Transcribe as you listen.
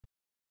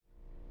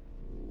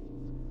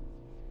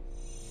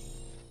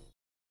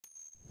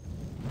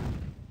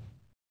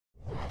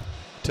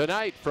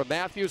Tonight from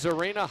Matthews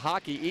Arena,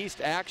 Hockey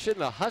East action,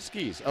 the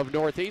Huskies of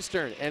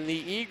Northeastern and the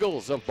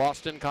Eagles of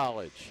Boston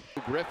College.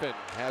 Griffin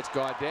has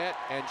Gaudette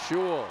and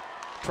Schul.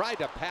 Tried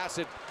to pass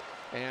it,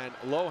 and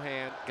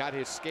Lohan got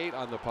his skate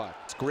on the puck.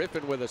 It's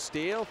Griffin with a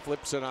steal,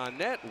 flips it on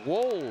net.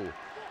 Wool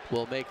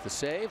will make the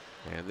save,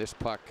 and this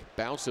puck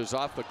bounces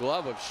off the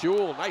glove of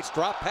Schul. Nice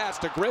drop pass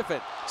to Griffin.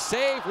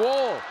 Save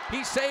Wool.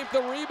 He saved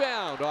the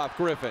rebound off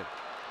Griffin.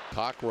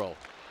 Cockrell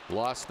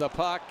lost the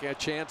puck, a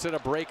chance at a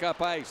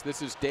break-up ice.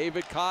 This is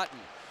David Cotton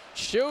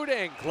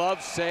shooting,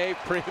 glove save,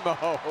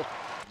 Primo.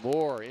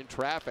 Moore in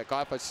traffic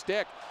off a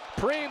stick.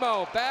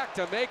 Primo back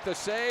to make the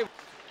save.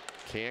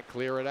 Can't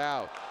clear it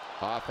out.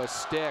 Off a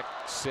stick,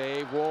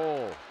 save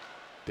Wool.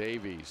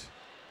 Davies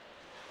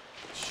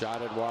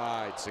shot it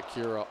wide.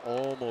 Secura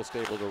almost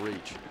able to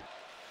reach.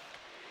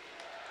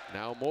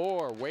 Now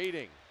Moore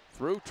waiting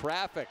through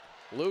traffic.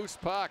 Loose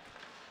puck.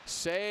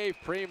 Save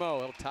Primo.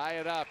 He'll tie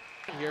it up.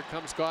 Here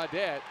comes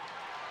Gaudette.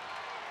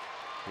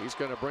 He's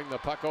going to bring the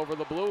puck over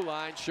the blue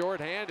line,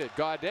 short-handed.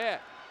 Gaudette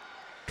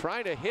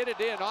trying to hit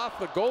it in off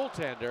the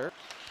goaltender.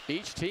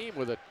 Each team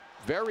with a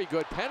very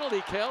good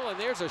penalty kill, and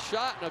there's a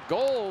shot and a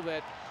goal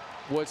that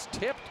was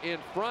tipped in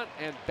front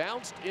and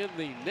bounced in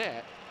the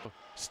net.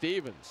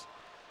 Stevens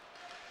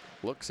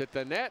looks at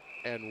the net,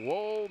 and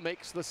Wool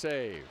makes the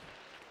save.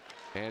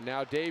 And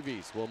now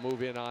Davies will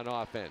move in on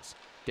offense.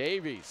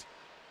 Davies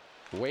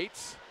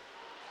waits,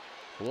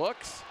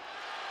 looks.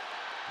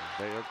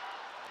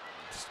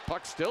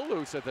 Puck still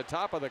loose at the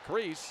top of the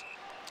crease.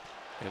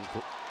 And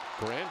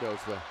Grando's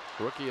the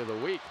rookie of the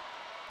week.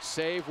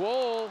 Save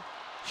Wool.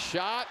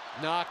 Shot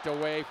knocked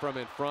away from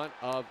in front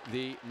of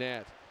the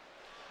net.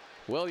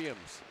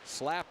 Williams,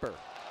 slapper,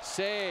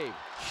 save,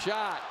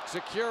 shot,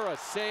 Secura,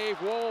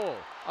 save Wool.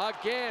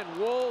 Again,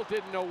 Wool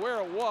didn't know where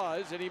it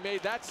was, and he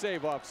made that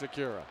save off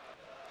Secura.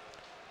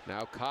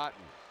 Now Cotton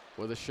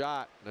with a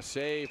shot and a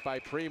save by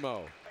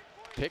Primo.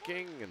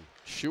 Picking, and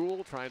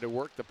Schul trying to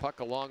work the puck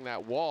along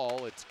that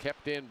wall. It's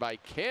kept in by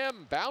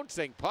Kim.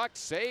 Bouncing puck,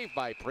 saved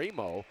by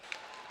Primo.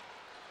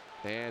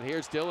 And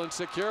here's Dylan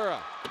Secura.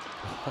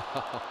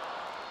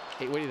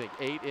 Hey, what do you think,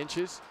 8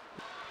 inches?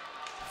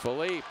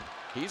 Philippe,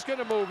 he's going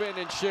to move in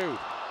and shoot.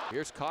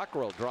 Here's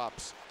Cockrell,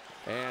 drops.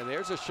 And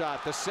there's a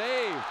shot, the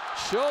save.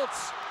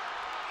 Schultz,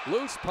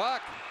 loose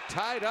puck,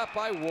 tied up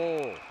by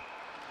Wool.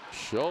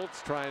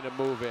 Schultz trying to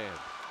move in.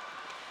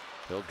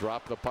 He'll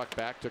drop the puck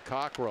back to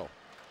Cockrell.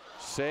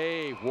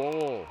 Save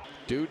Wool.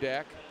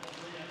 Dudek.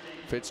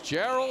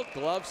 Fitzgerald,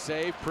 glove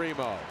save,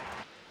 Primo.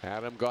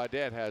 Adam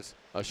Gaudette has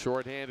a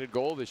shorthanded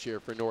goal this year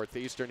for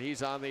Northeastern.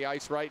 He's on the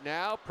ice right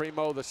now.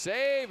 Primo the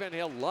save, and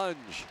he'll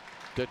lunge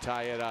to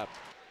tie it up.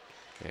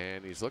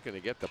 And he's looking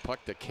to get the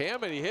puck to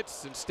Kim, and he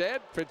hits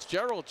instead.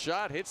 Fitzgerald's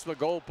shot hits the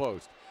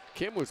goalpost.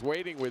 Kim was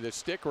waiting with his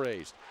stick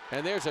raised.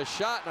 And there's a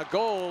shot and a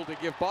goal to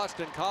give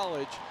Boston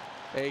College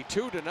a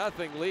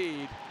 2-0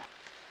 lead.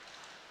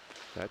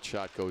 That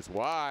shot goes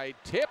wide,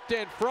 tipped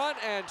in front,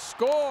 and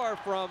score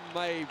from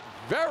a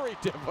very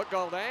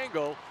difficult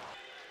angle.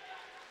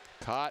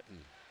 Cotton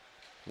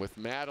with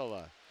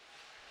Madela.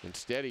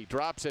 Instead, he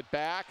drops it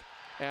back,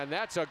 and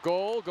that's a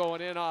goal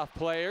going in off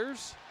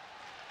players.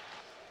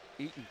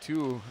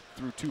 8-2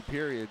 through 2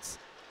 periods.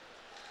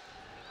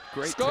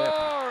 Great score, tip.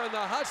 And the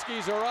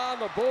Huskies are on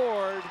the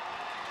board.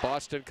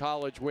 Boston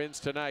College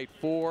wins tonight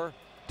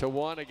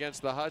 4-1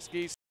 against the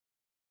Huskies.